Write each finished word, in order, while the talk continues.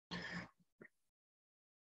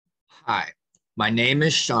Hi, my name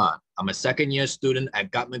is Sean. I'm a second-year student at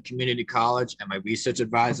Gutman Community College, and my research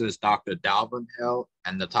advisor is Dr. Dalvin Hill,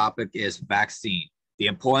 and the topic is vaccine, the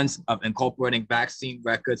importance of incorporating vaccine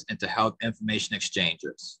records into health information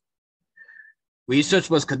exchanges. Research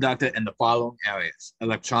was conducted in the following areas: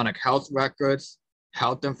 electronic health records,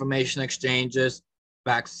 health information exchanges,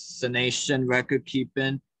 vaccination record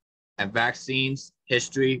keeping, and vaccines,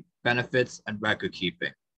 history, benefits, and record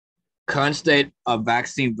keeping. Current state of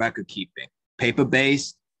vaccine record keeping: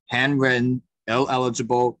 paper-based, handwritten,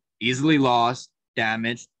 ill-eligible, easily lost,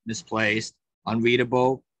 damaged, misplaced,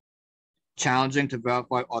 unreadable, challenging to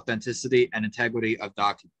verify authenticity and integrity of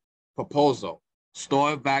documents. Proposal: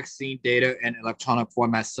 store vaccine data in electronic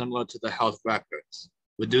format similar to the health records,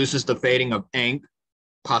 reduces the fading of ink,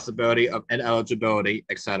 possibility of ineligibility,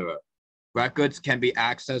 etc. Records can be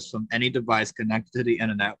accessed from any device connected to the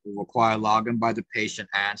internet, will require login by the patient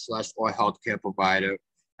and/or healthcare provider,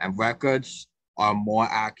 and records are more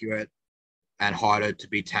accurate and harder to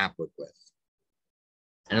be tampered with.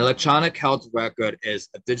 An electronic health record is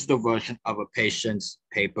a digital version of a patient's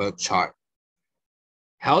paper chart.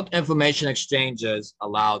 Health information exchanges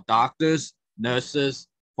allow doctors, nurses,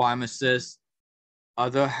 pharmacists,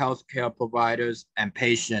 other healthcare providers, and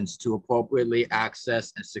patients to appropriately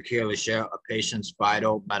access and securely share a patient's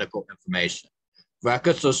vital medical information.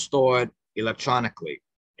 Records are stored electronically,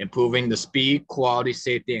 improving the speed, quality,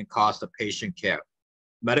 safety, and cost of patient care.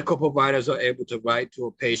 Medical providers are able to write to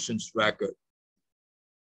a patient's record.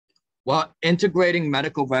 While integrating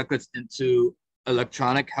medical records into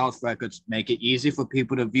electronic health records make it easy for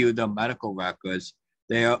people to view their medical records,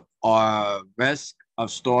 there are risks of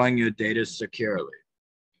storing your data securely.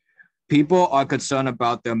 People are concerned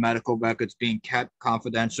about their medical records being kept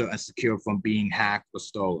confidential and secure from being hacked or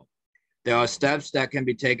stolen. There are steps that can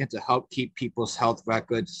be taken to help keep people's health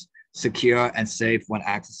records secure and safe when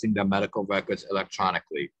accessing their medical records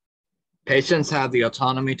electronically. Patients have the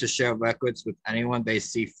autonomy to share records with anyone they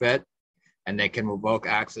see fit, and they can revoke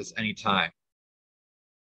access anytime.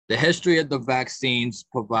 The history of the vaccines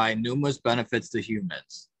provide numerous benefits to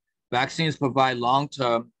humans. Vaccines provide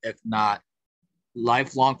long-term, if not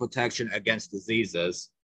lifelong, protection against diseases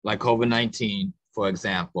like COVID-19, for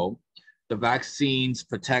example. The vaccines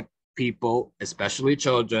protect people, especially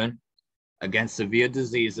children, against severe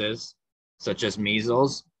diseases such as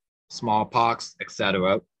measles, smallpox,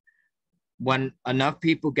 etc. When enough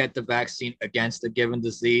people get the vaccine against a given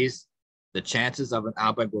disease, the chances of an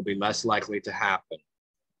outbreak will be less likely to happen.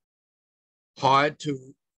 Hard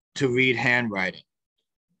to read handwriting.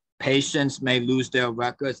 Patients may lose their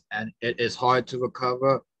records and it is hard to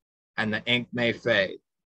recover, and the ink may fade.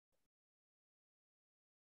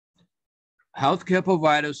 Healthcare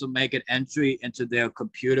providers will make an entry into their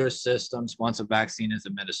computer systems once a vaccine is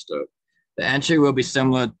administered. The entry will be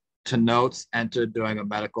similar to notes entered during a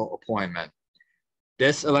medical appointment.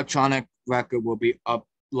 This electronic record will be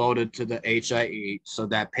uploaded to the HIE so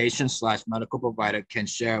that patient/medical provider can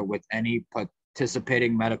share with any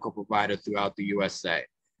participating medical provider throughout the USA.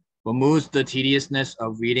 Removes the tediousness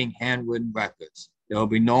of reading handwritten records. There will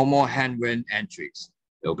be no more handwritten entries.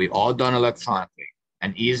 It will be all done electronically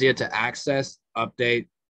and easier to access, update,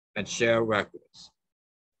 and share records.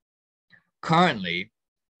 Currently,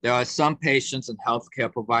 there are some patients and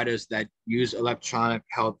healthcare providers that use electronic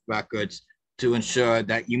health records to ensure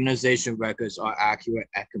that immunization records are accurate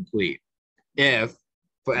and complete. If,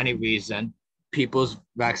 for any reason, people's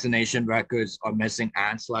vaccination records are missing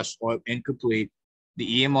and/or incomplete,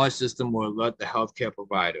 the EMR system will alert the healthcare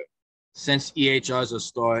provider. Since EHRs are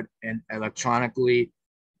stored electronically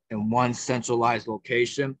in one centralized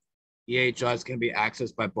location, EHRs can be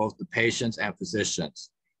accessed by both the patients and physicians.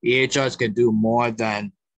 EHRs can do more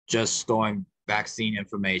than just storing vaccine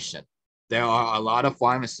information. There are a lot of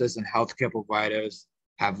pharmacists and healthcare providers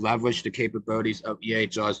have leveraged the capabilities of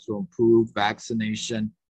EHRs to improve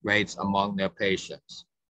vaccination rates among their patients.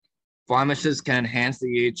 Pharmacists can enhance the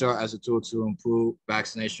EHR as a tool to improve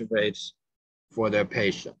vaccination rates for their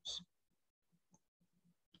patients.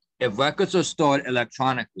 If records are stored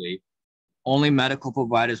electronically, only medical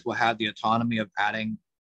providers will have the autonomy of adding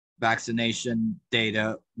vaccination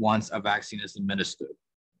data once a vaccine is administered,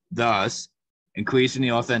 thus increasing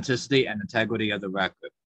the authenticity and integrity of the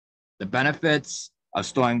record. The benefits of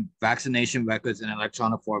storing vaccination records in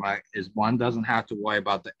electronic format is one doesn't have to worry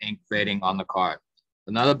about the ink fading on the card.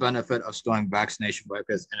 Another benefit of storing vaccination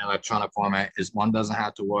records in electronic format is one doesn't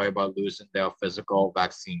have to worry about losing their physical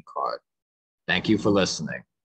vaccine card. Thank you for listening.